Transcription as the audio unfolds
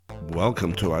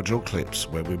Welcome to Agile Clips,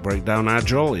 where we break down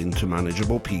Agile into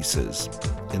manageable pieces.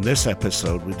 In this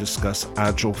episode, we discuss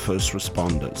Agile first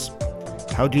responders.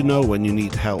 How do you know when you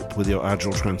need help with your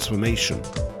Agile transformation?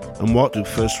 And what do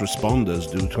first responders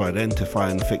do to identify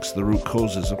and fix the root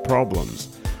causes of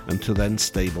problems and to then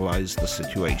stabilize the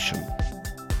situation?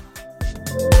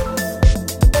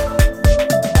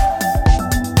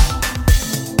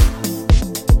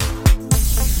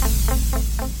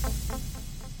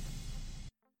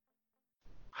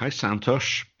 Hi,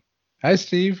 Santosh. Hi,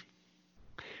 Steve.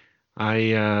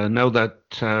 I know that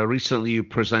recently you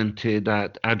presented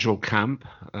at Agile Camp,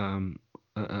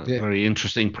 very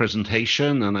interesting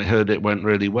presentation, and I heard it went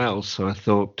really well. So I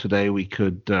thought today we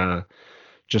could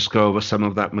just go over some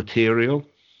of that material.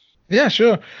 Yeah,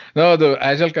 sure. No, the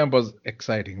Agile Camp was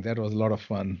exciting. That was a lot of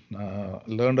fun.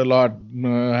 Learned a lot.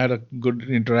 Had a good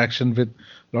interaction with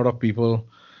a lot of people.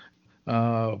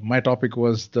 My topic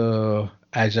was the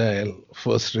Agile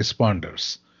first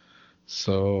responders.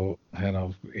 So,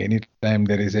 anytime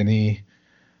there is any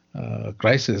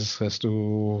crisis as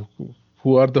to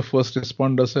who are the first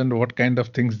responders and what kind of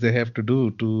things they have to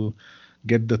do to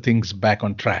get the things back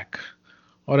on track,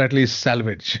 or at least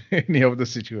salvage any of the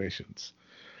situations.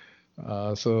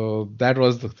 So that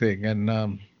was the thing.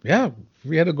 And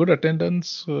we had a good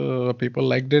attendance. People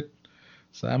liked it.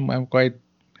 So I'm quite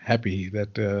happy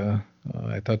that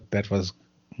I thought that was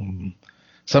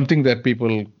something that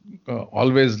people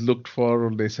always looked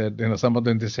for. They said, some of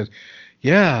them, they said,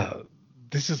 yeah,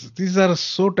 these are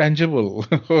so tangible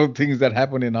things that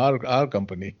happen in our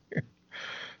company.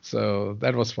 So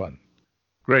that was fun.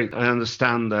 Great. I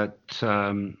understand that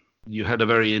you had a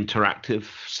very interactive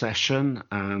session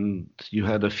and you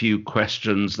had a few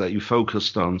questions that you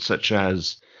focused on, such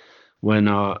as when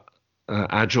are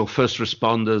Agile first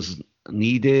responders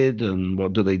needed and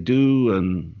what do they do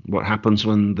and what happens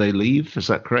when they leave. Is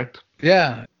that correct?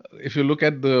 Yeah. If you look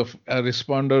at the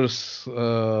responders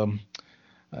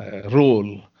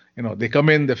role, they come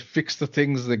in, they fix the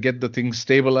things, they get the things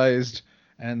stabilized,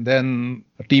 and then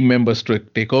team members to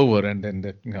take over, and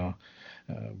then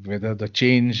whether the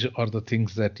change or the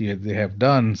things that they have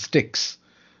done sticks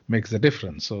makes the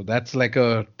difference. So that's like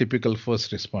a typical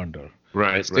first responder.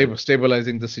 Right.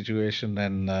 Stabilizing the situation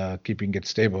and keeping it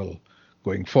stable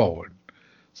going forward.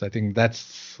 So I think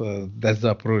that's the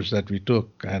approach that we took,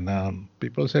 and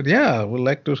people said, "Yeah, we'd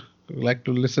like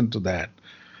to listen to that."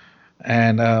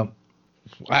 And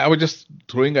I was just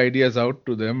throwing ideas out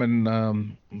to them,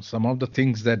 and some of the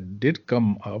things that did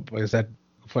come up is that,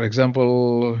 for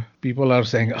example, people are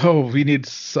saying, "Oh, we need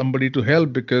somebody to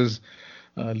help because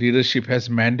leadership has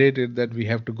mandated that we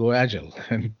have to go agile,"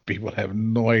 and people have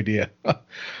no idea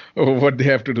what they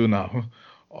have to do now.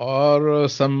 Or a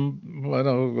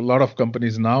lot of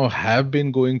companies now have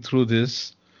been going through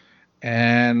this,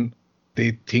 and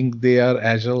they think they are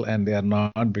agile and they are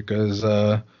not because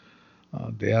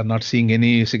they are not seeing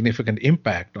any significant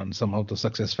impact on some of the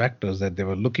success factors that they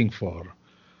were looking for.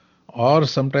 Or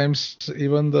sometimes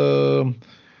even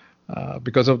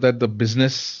because of that, the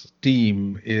business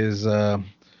team is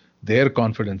their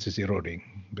confidence is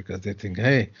eroding because they think,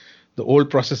 hey, the old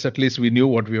process, at least we knew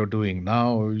what we were doing.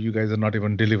 Now you guys are not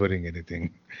even delivering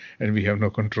anything and we have no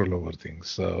control over things.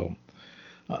 So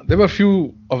there were a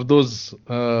few of those,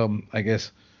 I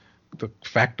guess, the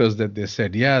factors that they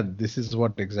said, yeah, this is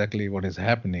what is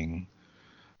happening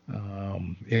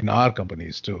in our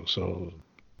companies too. So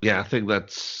yeah, I think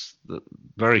that's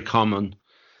very common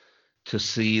to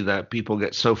see that people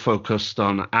get so focused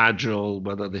on Agile,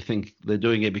 whether they think they're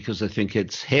doing it because they think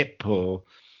it's hip or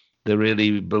they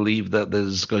really believe that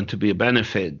there's going to be a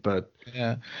benefit, but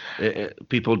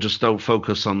people just don't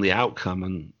focus on the outcome.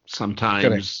 And sometimes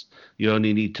Correct. You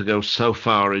only need to go so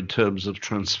far in terms of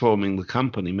transforming the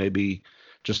company. Maybe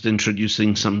just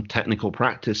introducing some technical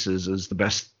practices is the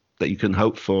best that you can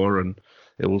hope for, and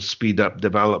it will speed up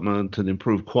development and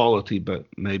improve quality, but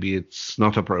maybe it's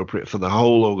not appropriate for the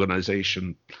whole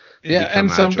organization. Yeah, and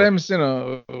sometimes,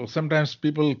 sometimes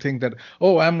people think that,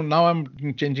 oh,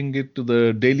 I'm changing it to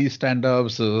the daily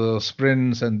stand-ups,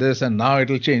 sprints and this, and now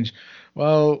it'll change.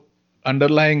 Well,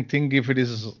 underlying thing, if it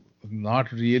is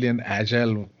not really an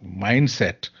agile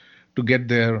mindset to get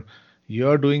there,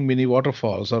 you're doing mini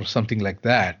waterfalls or something like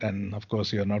that. And of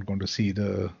course, you're not going to see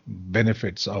the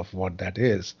benefits of what that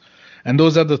is. And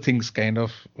those are the things kind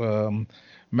of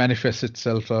manifest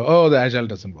itself. The agile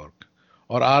doesn't work.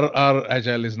 Or our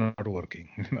agile is not working,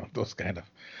 those kind of.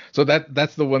 So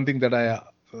that's the one thing that I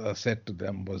said to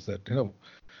them was that,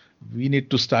 we need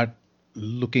to start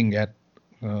looking at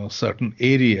certain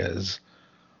areas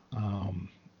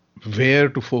where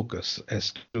to focus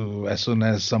as soon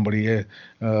as somebody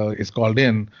is called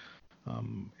in.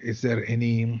 Is there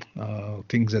any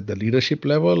things at the leadership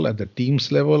level, at the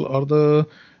teams level, or the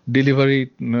delivery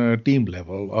team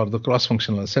level, or the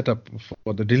cross-functional setup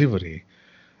for the delivery?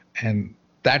 And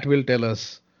that will tell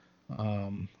us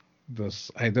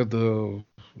either the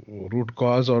root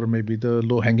cause or maybe the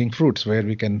low-hanging fruits where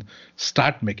we can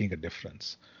start making a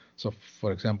difference. So,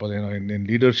 for example, in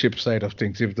leadership side of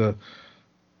things, if the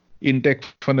intake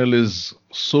funnel is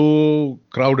so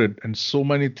crowded and so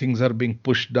many things are being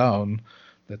pushed down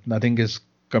that nothing is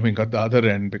coming at the other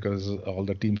end because all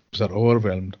the teams are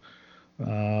overwhelmed.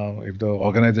 If the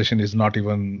organization is not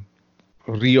even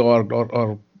reorged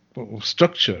or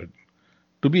structured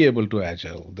to be able to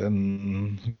agile,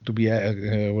 then to be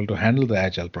able to handle the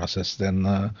agile process,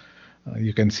 then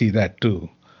you can see that too.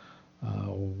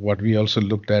 What we also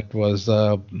looked at was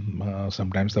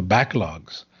sometimes the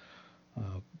backlogs.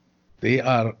 They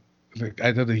are like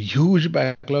either the huge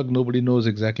backlog, nobody knows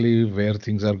exactly where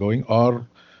things are going, or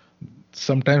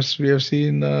sometimes we have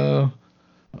seen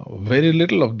very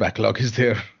little of backlog is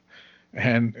there,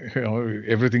 and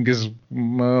everything is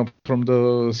from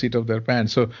the seat of their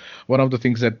pants. So one of the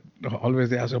things that always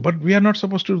they ask, but we are not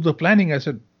supposed to do the planning. I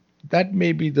said, that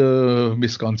may be the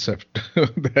misconcept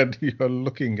that you are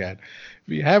looking at.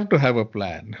 We have to have a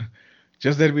plan,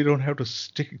 just that we don't have to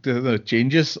stick to the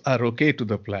changes are okay to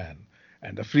the plan,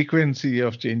 and the frequency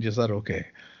of changes are okay.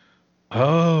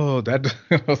 Oh, that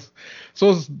was,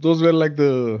 so those were like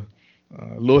the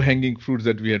low-hanging fruits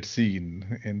that we had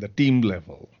seen in the team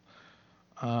level.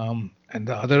 And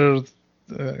the other,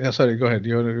 yeah, sorry, go ahead.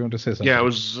 You want to say something? Yeah, I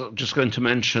was just going to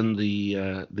mention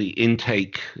the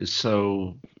intake is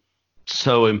so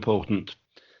important.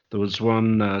 There was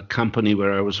one company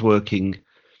where I was working,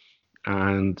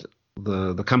 and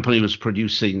the company was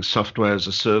producing software as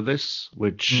a service,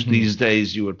 which these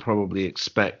days you would probably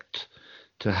expect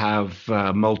to have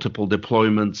multiple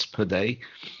deployments per day.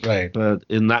 Right. But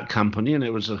in that company, and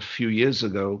it was a few years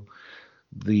ago,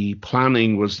 the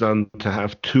planning was done to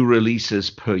have 2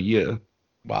 releases per year.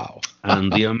 Wow.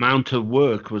 And the amount of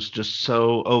work was just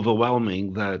so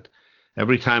overwhelming that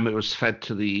every time it was fed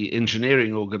to the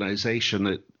engineering organization,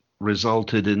 it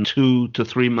resulted in 2 to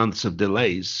 3 months of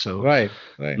delays. So right.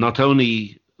 Not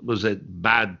only was it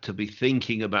bad to be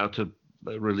thinking about a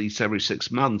release every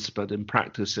 6 months, but in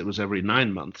practice it was every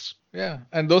 9 months. Yeah,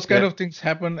 and those kind of things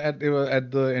happen at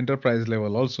the enterprise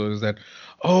level also. Is that,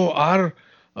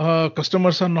 our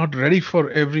customers are not ready for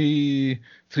every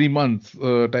 3 month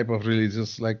type of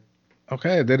releases. Like,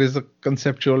 okay, there is a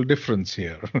conceptual difference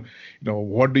here.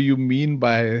 What do you mean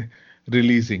by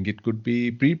releasing? It could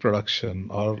be pre-production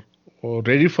or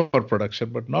ready for production,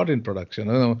 but not in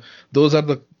production. Those are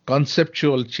the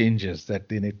conceptual changes that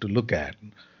they need to look at.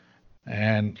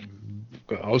 And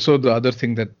also the other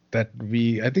thing that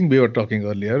I think we were talking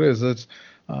earlier is that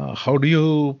how do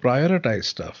you prioritize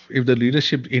stuff? If the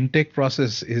leadership intake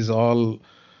process is all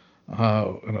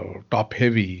top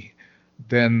heavy,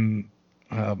 then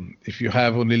if you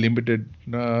have only limited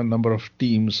number of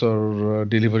teams or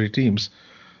delivery teams,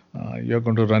 you're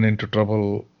going to run into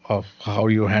trouble of how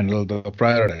you handle the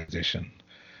prioritization.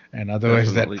 And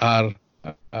otherwise Definitely. that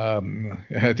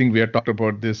I think we had talked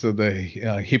about this, the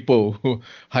HIPPO,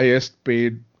 highest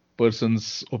paid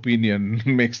person's opinion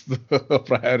makes the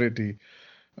priority.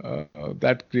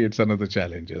 That creates another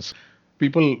challenges.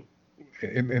 People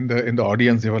in the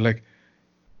audience, they were like,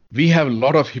 we have a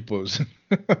lot of HIPPOs.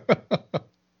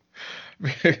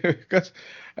 Because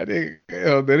I think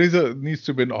there needs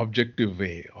to be an objective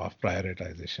way of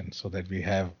prioritization so that we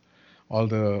have all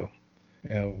the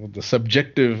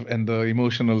subjective and the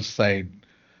emotional side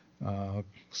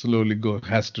slowly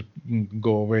has to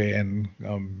go away and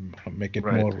make it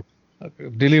more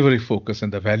delivery focus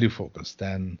and the value focus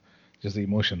than just the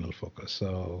emotional focus.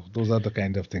 So those are the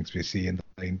kind of things we see in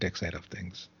the intake side of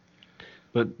things.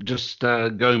 But just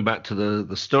going back to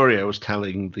the story I was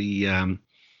telling,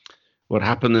 what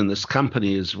happened in this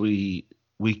company is we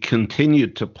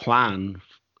continued to plan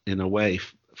in a way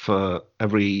for a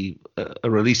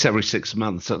release every 6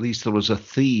 months. At least there was a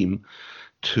theme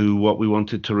to what we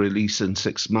wanted to release in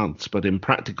 6 months. But in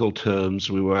practical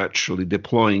terms, we were actually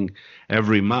deploying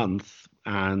every month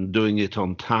and doing it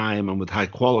on time and with high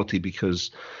quality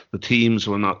because the teams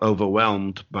were not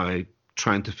overwhelmed by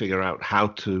trying to figure out how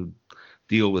to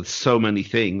deal with so many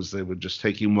things. They were just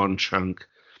taking one chunk,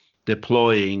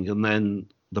 deploying, and then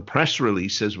the press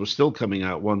releases were still coming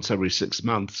out once every 6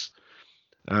 months.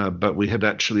 But we had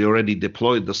actually already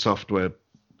deployed the software,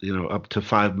 up to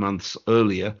 5 months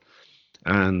earlier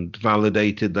and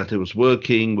validated that it was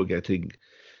working. We're getting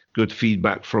good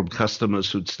feedback from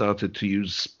customers who'd started to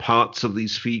use parts of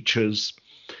these features.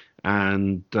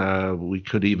 And we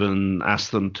could even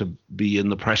ask them to be in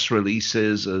the press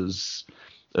releases as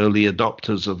early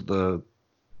adopters of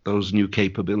those new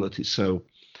capabilities. So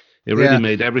it really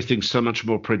made everything so much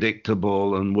more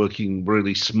predictable and working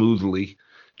really smoothly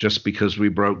just because we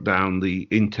broke down the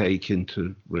intake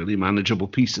into really manageable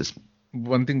pieces.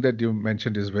 One thing that you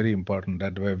mentioned is very important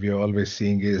that we are always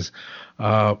seeing is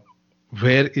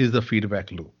where is the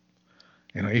feedback loop?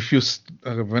 If you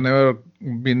whenever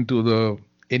been to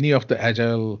any of the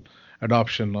agile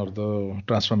adoption or the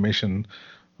transformation,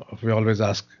 we always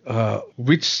ask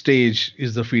which stage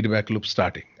is the feedback loop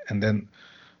starting, and then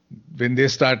when they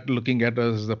start looking at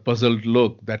us the puzzled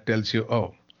look, that tells you,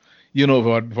 oh, you know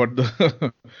what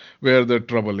the where the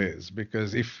trouble is,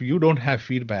 because if you don't have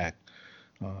feedback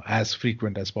as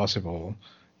frequent as possible,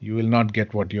 you will not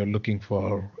get what you're looking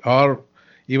for, or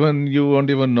even you won't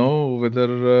even know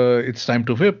whether it's time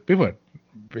to pivot,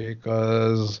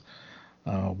 because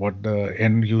what the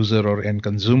end user or end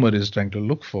consumer is trying to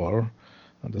look for,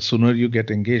 the sooner you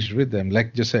get engaged with them.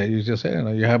 Like you just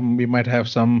say, we might have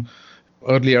some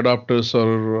early adopters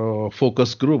or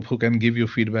focus group who can give you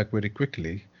feedback very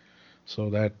quickly, so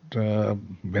that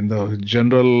when the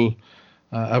general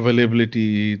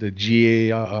availability, the GA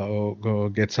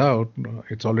gets out,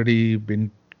 it's already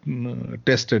been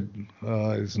tested.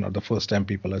 It's not the first time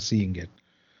people are seeing it.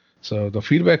 So the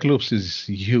feedback loops is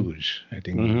huge. I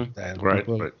think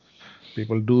that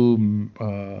people do,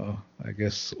 I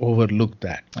guess, overlook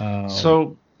that.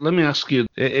 So let me ask you,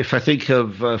 if I think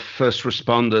of first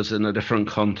responders in a different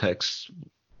context,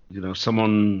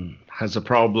 someone has a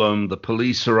problem, the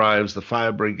police arrives, the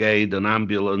fire brigade, an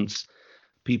ambulance,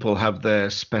 people have their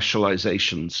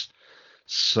specializations.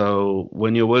 So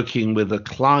when you're working with a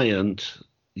client,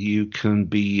 you can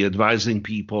be advising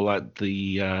people at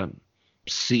the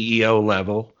CEO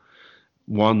level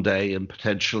one day and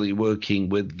potentially working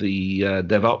with the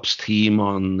DevOps team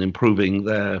on improving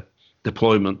their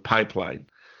deployment pipeline.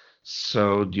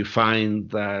 So do you find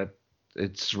that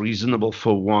it's reasonable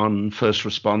for one first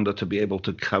responder to be able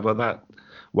to cover that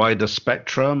wider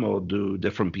spectrum, or do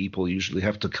different people usually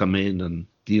have to come in and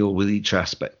deal with each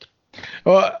aspect?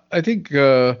 Well, I think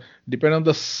depend on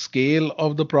the scale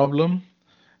of the problem.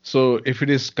 So if it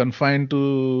is confined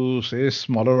to, say, a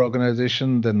smaller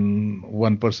organization, then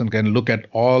one person can look at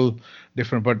all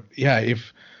different. But yeah,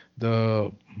 if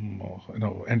the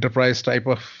enterprise type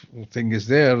of thing is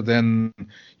there, then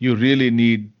you really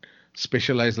need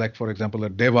specialized, like for example, a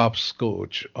DevOps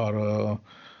coach or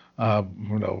a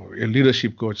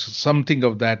leadership coach. Something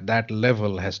of that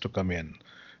level has to come in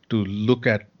to look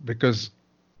at, because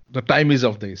the time is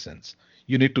of the essence.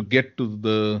 You need to get to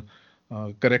the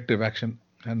corrective action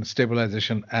and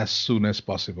stabilization as soon as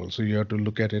possible. So you have to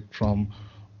look at it from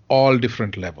all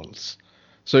different levels.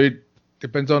 So it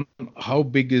depends on how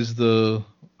big is the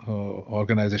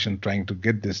organization trying to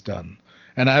get this done.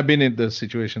 And I've been in the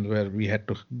situations where we had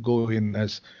to go in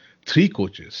as 3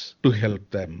 coaches to help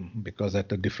them, because at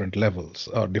the different levels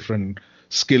or different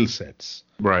skill sets,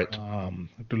 right?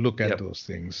 To look at those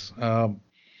things.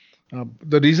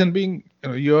 The reason being,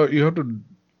 you have to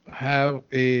have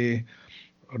a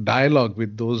dialogue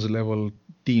with those level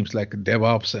teams like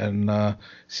DevOps and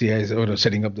CI, or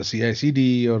setting up the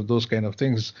CI/CD or those kind of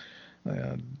things.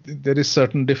 There is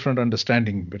certain different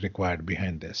understanding required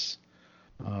behind this.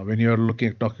 When you are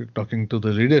talking to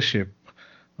the leadership,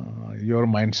 your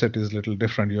mindset is a little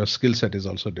different. Your skill set is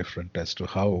also different as to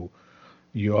how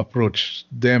you approach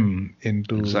them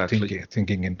into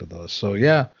thinking into those. So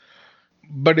yeah.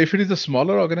 But if it is a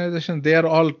smaller organization, they are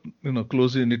all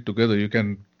closely knit together. You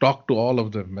can talk to all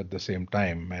of them at the same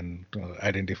time and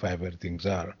identify where things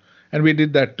are. And we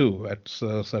did that too at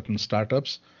certain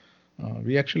startups.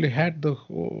 We actually had the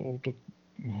whole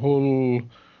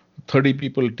 30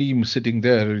 people team sitting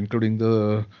there, including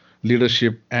the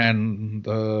leadership and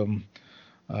the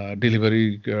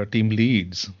delivery team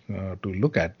leads to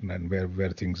look at and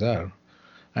where things are.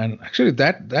 And actually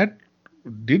that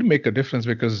did make a difference,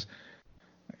 because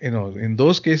in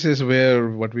those cases where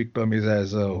what we term is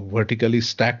as a vertically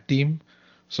stacked team,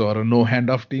 so or no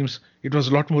handoff teams, it was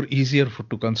a lot more easier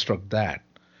to construct that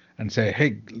and say,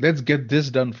 hey, let's get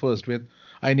this done first.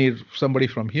 I need somebody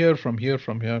from here,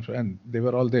 and they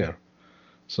were all there.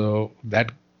 So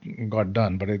that got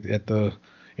done. But at the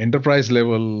enterprise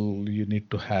level, you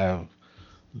need to have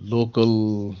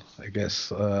local, I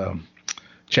guess,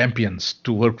 champions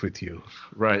to work with you.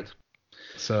 Right.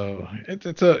 So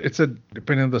it's a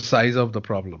depending on the size of the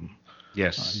problem.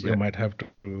 Yes, you might have to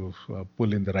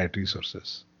pull in the right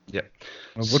resources. Yeah.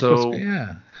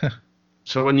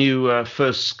 So when you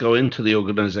first go into the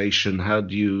organization, how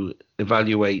do you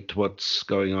evaluate what's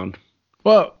going on?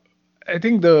 Well, I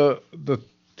think the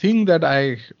thing that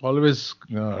I always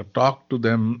talk to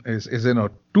them is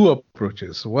two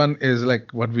approaches. One is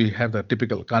like what we have, the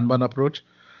typical Kanban approach.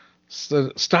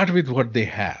 So start with what they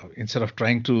have instead of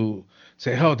trying to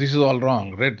say, oh, this is all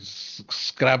wrong.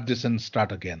 Scrap this and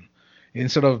start again.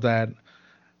 Instead of that,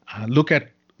 look at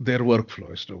their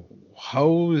workflow as to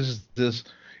how is this,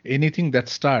 anything that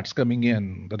starts coming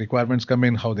in, the requirements come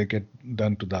in, how they get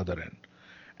done to the other end.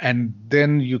 And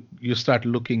then you start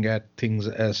looking at things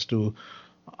as to,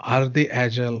 are they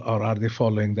agile or are they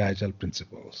following the agile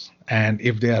principles? And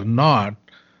if they are not,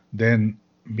 then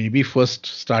maybe first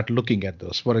start looking at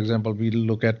those. For example, we'll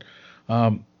look at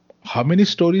how many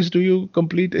stories do you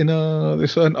complete in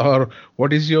this one, or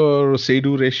what is your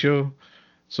say-do ratio?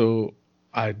 So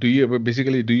do you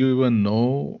even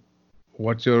know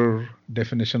what's your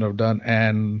definition of done,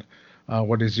 and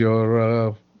what is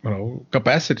your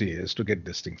capacity is to get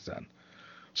these things done?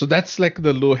 So that's like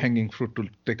the low-hanging fruit, to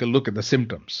take a look at the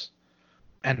symptoms.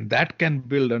 And that can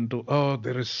build into, oh,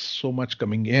 there is so much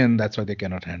coming in, that's why they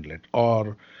cannot handle it.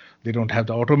 Or they don't have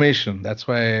the automation, that's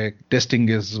why testing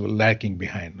is lacking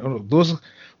behind. Those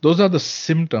are the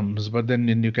symptoms, but then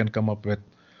you can come up with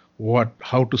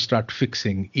how to start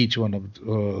fixing each one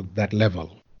of that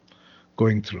level,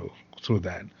 going through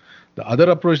that. The other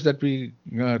approach that we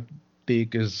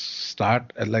take is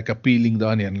start like a peeling the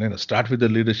onion. Start with the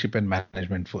leadership and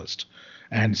management first,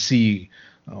 and see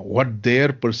what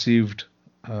their perceived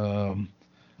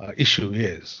issue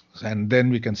is, and then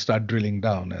we can start drilling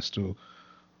down as to,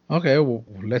 okay,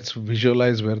 let's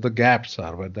visualize where the gaps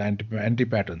are, where the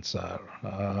anti-patterns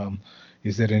are.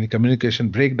 Is there any communication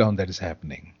breakdown that is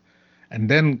happening? And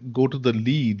then go to the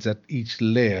leads at each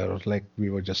layer, like we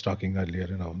were just talking earlier,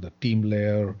 the team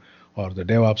layer or the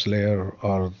DevOps layer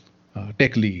or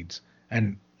tech leads,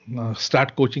 and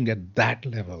start coaching at that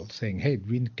level, saying, hey,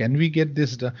 can we get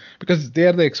this done? Because they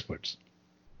are the experts,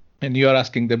 and you are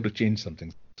asking them to change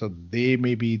something. So they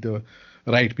may be the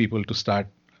right people to start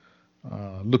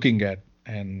looking at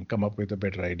and come up with the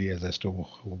better ideas as to,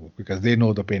 because they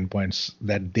know the pain points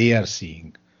that they are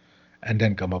seeing, and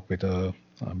then come up with a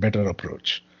better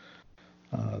approach.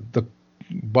 The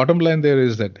bottom line there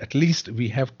is that at least we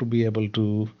have to be able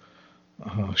to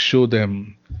show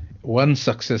them one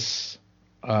success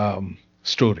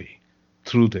story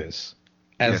through this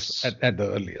at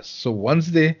the earliest. So once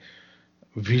they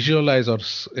visualize or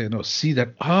see that,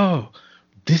 oh,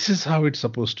 this is how it's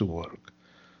supposed to work,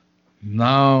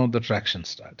 now the traction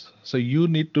starts. So you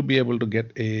need to be able to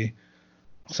get a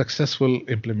successful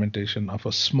implementation of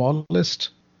a smallest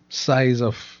size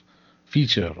of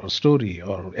feature or story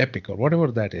or epic or whatever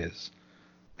that is,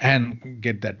 and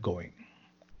get that going.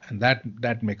 And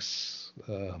that makes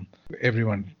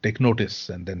everyone take notice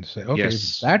and then say, okay,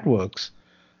 if that works,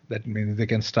 that means they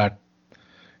can start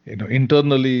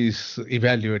internally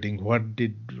evaluating what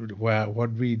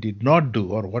we did not do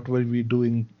or what were we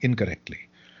doing incorrectly.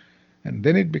 And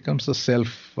then it becomes a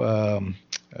self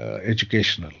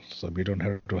educational, so we don't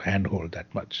have to handhold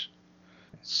that much.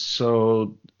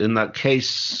 So in that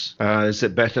case, is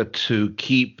it better to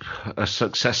keep a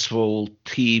successful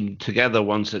team together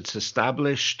once it's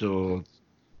established, or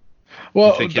do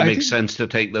you think it makes sense to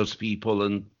take those people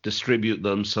and distribute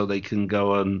them so they can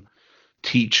go and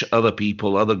teach other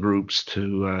people, other groups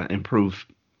to improve?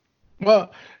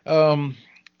 Well,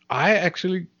 I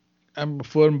actually am a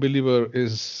firm believer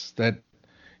is that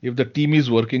if the team is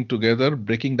working together,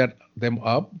 breaking them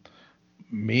up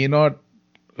may not,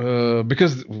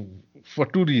 because for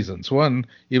two reasons. One,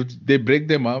 if they break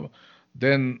them up,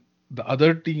 then the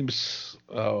other teams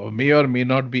may or may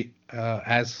not be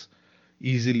as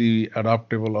easily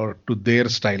adaptable or to their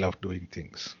style of doing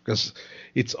things, because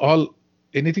it's all,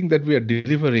 anything that we are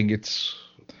delivering, it's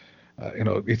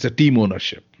it's a team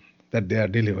ownership that they are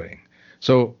delivering.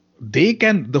 So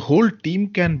the whole team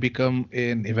can become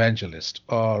an evangelist,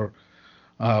 or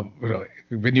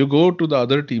when you go to the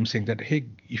other team saying that, hey,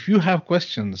 if you have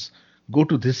questions, go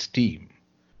to this team,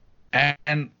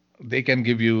 and they can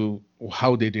give you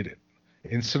how they did it,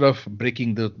 instead of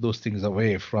breaking those things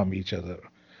away from each other.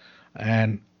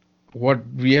 And what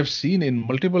we have seen in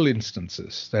multiple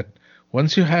instances, that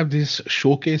once you have this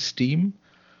showcase team,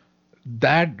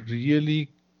 that really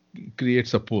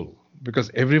creates a pull,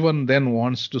 because everyone then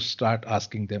wants to start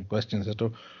asking them questions as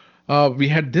to, we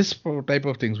had this type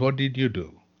of things, what did you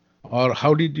do? Or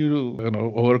how did you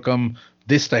overcome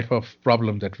this type of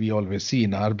problem that we always see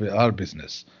in our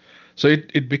business? So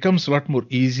it becomes a lot more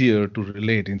easier to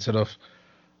relate, instead of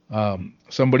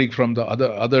somebody from the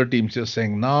other teams just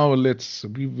saying, now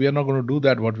we are not going to do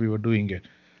that what we were doing it.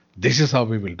 This is how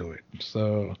we will do it.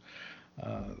 So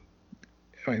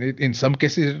I mean, in some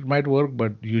cases it might work,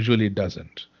 but usually it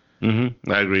doesn't. I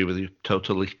agree with you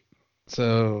totally.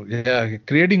 So yeah,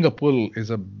 creating a pull is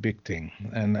a big thing,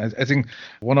 and I think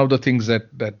one of the things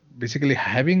that basically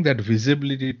having that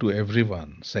visibility to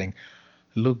everyone, saying,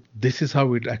 look, this is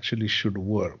how it actually should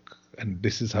work, and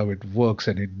this is how it works,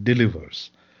 and it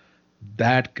delivers.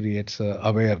 That creates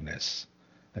awareness.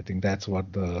 I think that's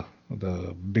what the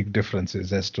big difference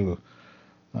is as to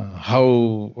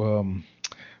how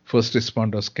first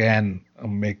responders can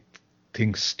make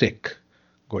things stick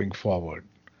going forward.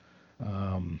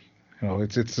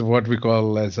 It's what we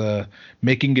call as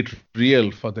making it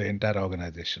real for the entire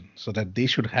organization, so that they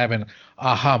should have an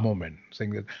aha moment,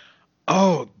 saying that,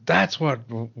 oh, that's what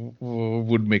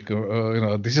would make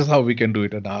this is how we can do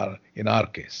it in our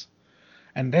case.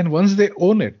 And then once they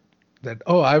own it, that,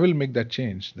 oh, I will make that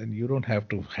change, then you don't have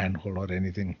to handhold or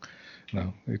anything.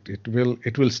 No,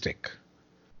 it will stick.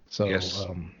 So yes.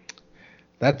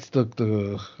 That's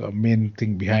the main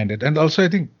thing behind it. And also I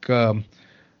think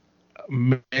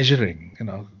measuring,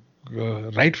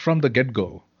 right from the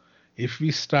get-go, if we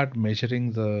start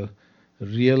measuring the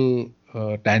real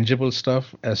tangible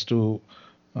stuff as to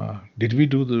did we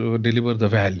deliver the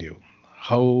value,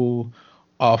 how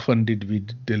often did we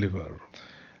deliver,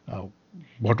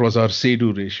 what was our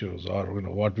say-do ratios, or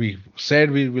what we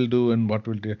said we will do and what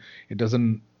we'll do. It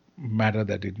doesn't matter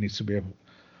that it needs to be a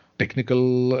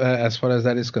technical as far as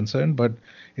that is concerned, but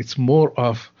it's more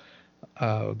of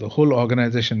the whole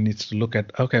organization needs to look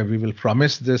at, okay, we will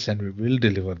promise this and we will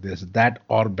deliver this, that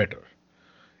or better.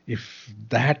 If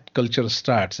that culture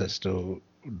starts as to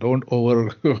don't over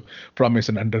promise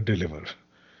and under deliver,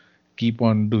 keep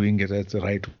on doing it as the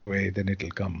right way, then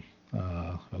it'll come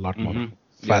a lot more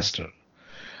faster. Yes.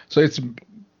 So it's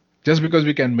just because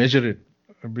we can measure it,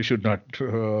 we should not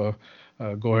go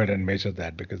ahead and measure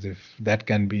that, because if that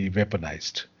can be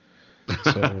weaponized.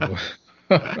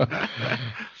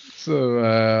 So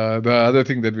the other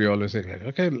thing that we always say, like,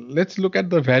 okay, let's look at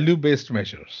the value-based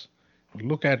measures.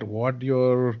 Look at what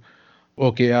your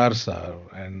OKRs are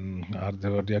and are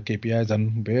there KPIs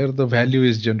and where the value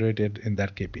is generated in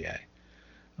that KPI.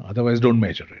 Otherwise, don't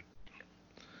measure it.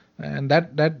 And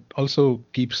that also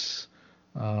keeps,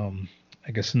 I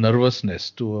guess, nervousness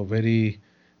to a very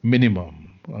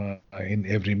minimum in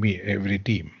every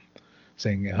team,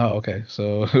 saying, oh, okay,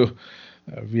 so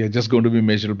we are just going to be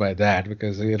measured by that,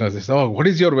 because they say, oh, what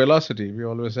is your velocity? We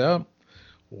always say, oh,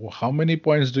 how many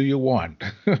points do you want?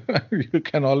 You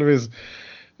can always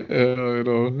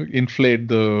inflate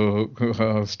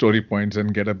the story points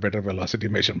and get a better velocity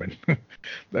measurement.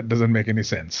 That doesn't make any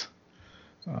sense.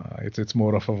 It's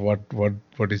more of a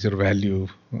what is your value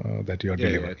that you're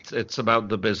delivering. It's about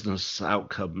the business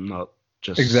outcome, not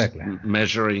just exactly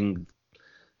measuring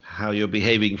how you're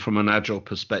behaving from an agile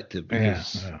perspective,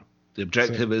 because the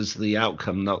objective is the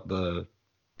outcome, not the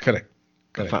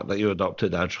fact that you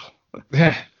adopted agile.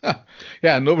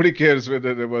 Yeah, nobody cares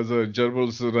whether there was a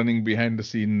gerbils running behind the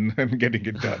scene and getting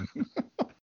it done.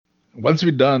 Once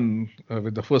we're done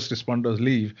with the first responders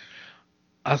leave,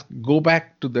 go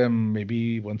back to them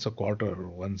maybe once a quarter,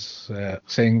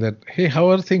 saying that, hey, how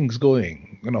are things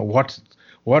going?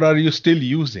 What are you still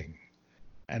using?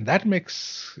 And that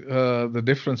makes the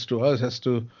difference to us as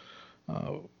to,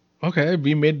 okay,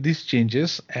 we made these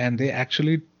changes and they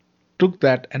actually took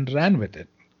that and ran with it.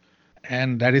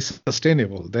 And that is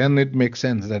sustainable. Then it makes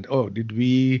sense that, oh, did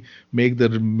we make the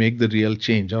real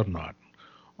change or not?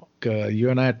 You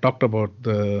and I talked about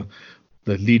the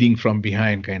leading from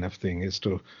behind kind of thing, is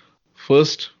to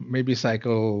first maybe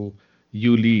cycle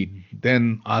you lead,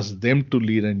 then ask them to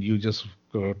lead, and you just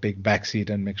take backseat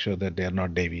and make sure that they are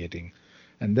not deviating,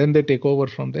 and then they take over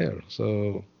from there.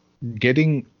 So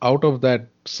getting out of that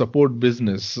support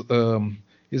business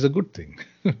is a good thing.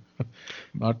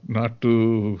 Not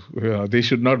to they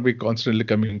should not be constantly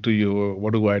coming to you,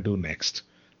 what do I do next?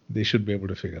 They should be able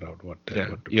to figure out what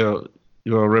to do.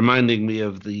 You're reminding me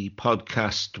of the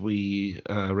podcast we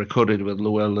recorded with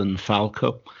Luel and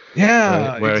Falco.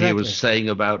 Yeah, where exactly. He was saying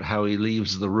about how he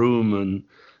leaves the room, and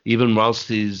even whilst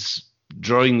he's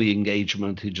drawing the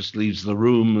engagement, he just leaves the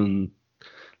room and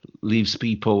leaves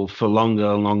people for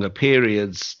longer and longer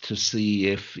periods to see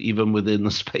if even within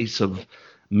the space of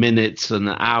minutes and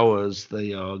hours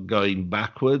they are going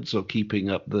backwards or keeping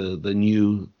up the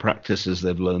new practices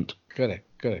they've learned.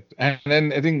 Correct. And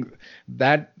then I think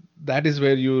that is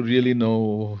where you really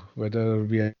know whether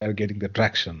we are getting the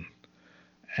traction,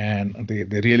 and they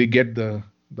really get the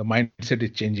mindset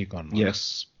is changing or not.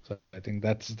 Yes. So I think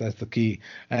that's the key.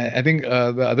 I think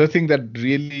the other thing that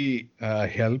really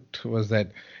helped was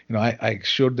that I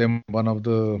showed them one of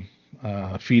the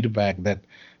feedback that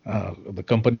the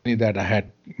company that I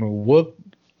had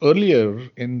worked earlier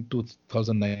in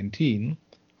 2019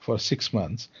 for 6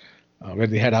 months, where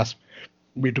they had asked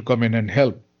me to come in and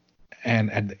help.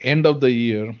 And at the end of the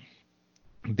year,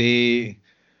 they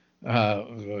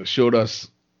showed us,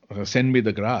 send me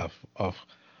the graph of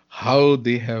how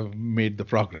they have made the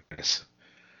progress.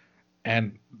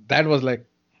 And that was like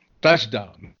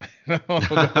touchdown.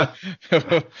 The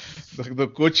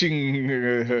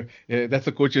coaching, that's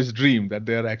a coach's dream, that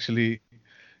they're actually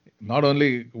not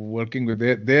only working with,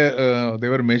 they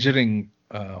were measuring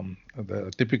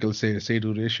the typical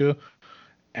say-do ratio.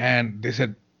 And they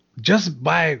said, just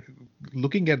by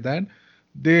looking at that,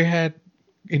 they had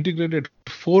integrated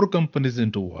 4 companies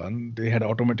into one. They had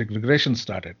automatic regression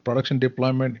started, production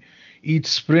deployment, each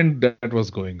sprint that was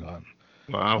going on.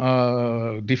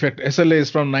 Wow. Defect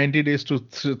SLAs from 90 days to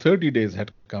 30 days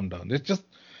had come down. It's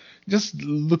just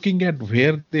looking at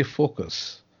where they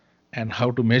focus and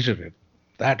how to measure it.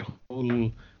 That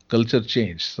whole culture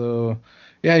change. So,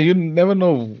 yeah, you never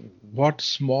know what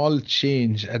small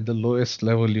change at the lowest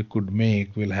level you could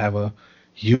make will have a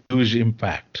huge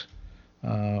impact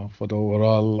for the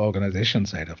overall organization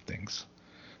side of things.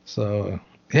 So,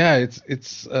 yeah,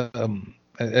 it's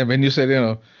when you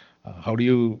said, how do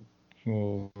you,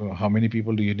 how many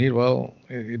people do you need? Well,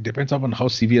 it depends upon how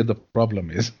severe the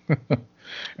problem is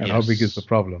and how big is the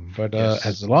problem. But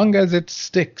as long as it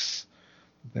sticks,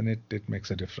 then it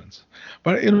makes a difference.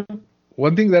 But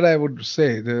one thing that I would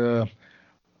say, there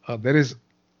is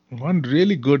one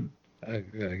really good, I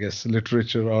guess,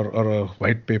 literature or a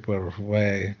white paper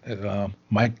by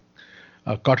Mike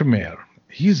Cottermeyer.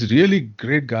 He's really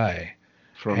great guy.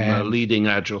 From Leading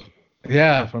Agile.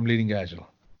 Yeah, from Leading Agile.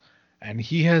 And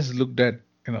he has looked at,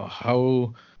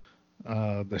 how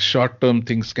the short-term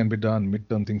things can be done,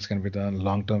 mid-term things can be done,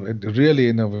 long-term. It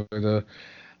really, with the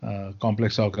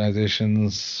complex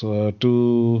organizations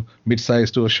to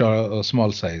mid-size to a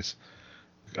small size.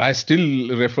 I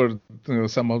still refer to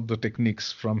some of the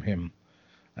techniques from him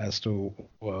as to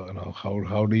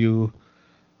how do you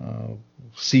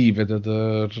see whether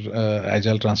the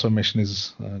agile transformation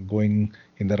is going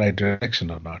in the right direction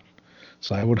or not.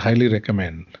 So I would highly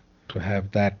recommend to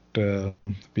have that.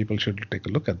 People should take a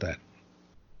look at that.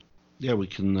 Yeah, we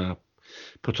can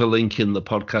put a link in the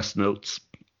podcast notes.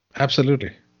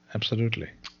 Absolutely.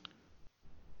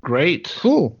 Great.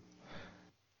 Cool.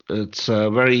 It's a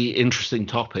very interesting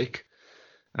topic.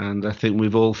 And I think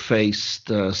we've all faced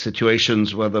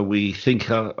situations, whether we think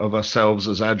of ourselves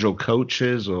as agile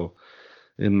coaches, or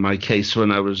in my case, when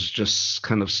I was just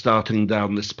kind of starting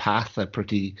down this path, I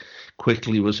pretty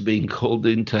quickly was being called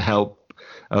in to help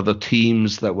other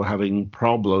teams that were having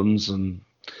problems. And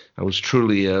I was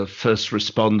truly a first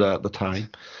responder at the time.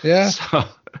 Yeah. So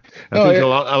I think a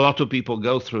lot of people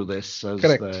go through this as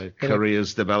their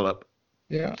careers develop.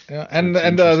 Yeah. And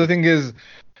the other thing is,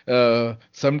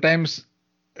 sometimes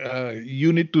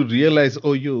you need to realize,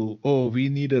 we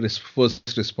need a first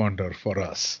responder for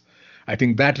us. I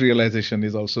think that realization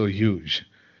is also huge.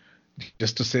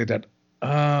 Just to say that,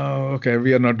 okay,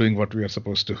 we are not doing what we are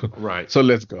supposed to. Right. So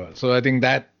let's go. So I think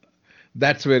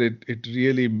that's where it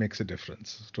really makes a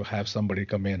difference to have somebody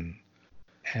come in.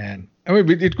 And I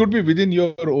mean, it could be within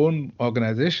your own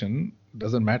organization,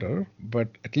 doesn't matter, but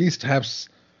at least have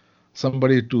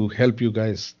somebody to help you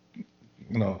guys,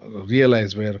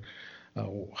 realize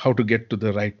how to get to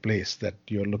the right place that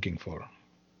you're looking for.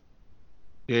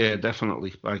 Yeah,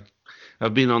 definitely.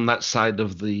 I've been on that side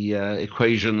of the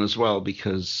equation as well,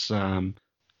 because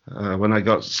when I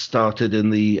got started in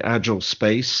the agile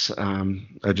space,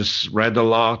 I just read a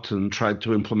lot and tried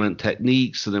to implement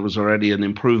techniques, and it was already an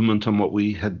improvement on what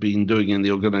we had been doing in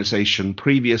the organization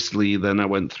previously. Then I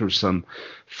went through some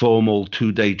formal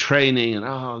 2-day training,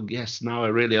 and yes, now I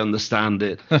really understand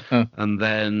it. And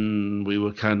then we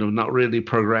were kind of not really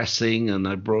progressing, and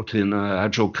I brought in an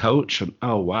agile coach, and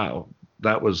wow,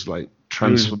 that was like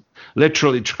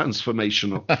literally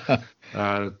transformational.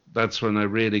 That's when I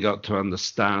really got to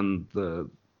understand the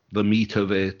meat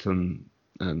of it and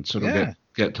sort of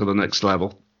get to the next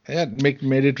level. Yeah,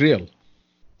 made it real.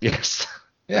 Yes.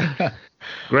 Yeah.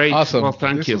 Great. Awesome. Well,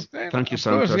 thank you. Thank you,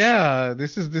 Santosh. Yeah,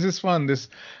 this is fun. This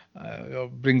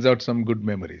brings out some good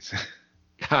memories.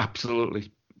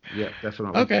 Absolutely. Yeah,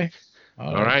 definitely. Okay.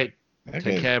 All right. Okay.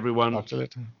 Take care, everyone. Talk to you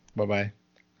later. Bye-bye.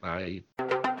 Bye.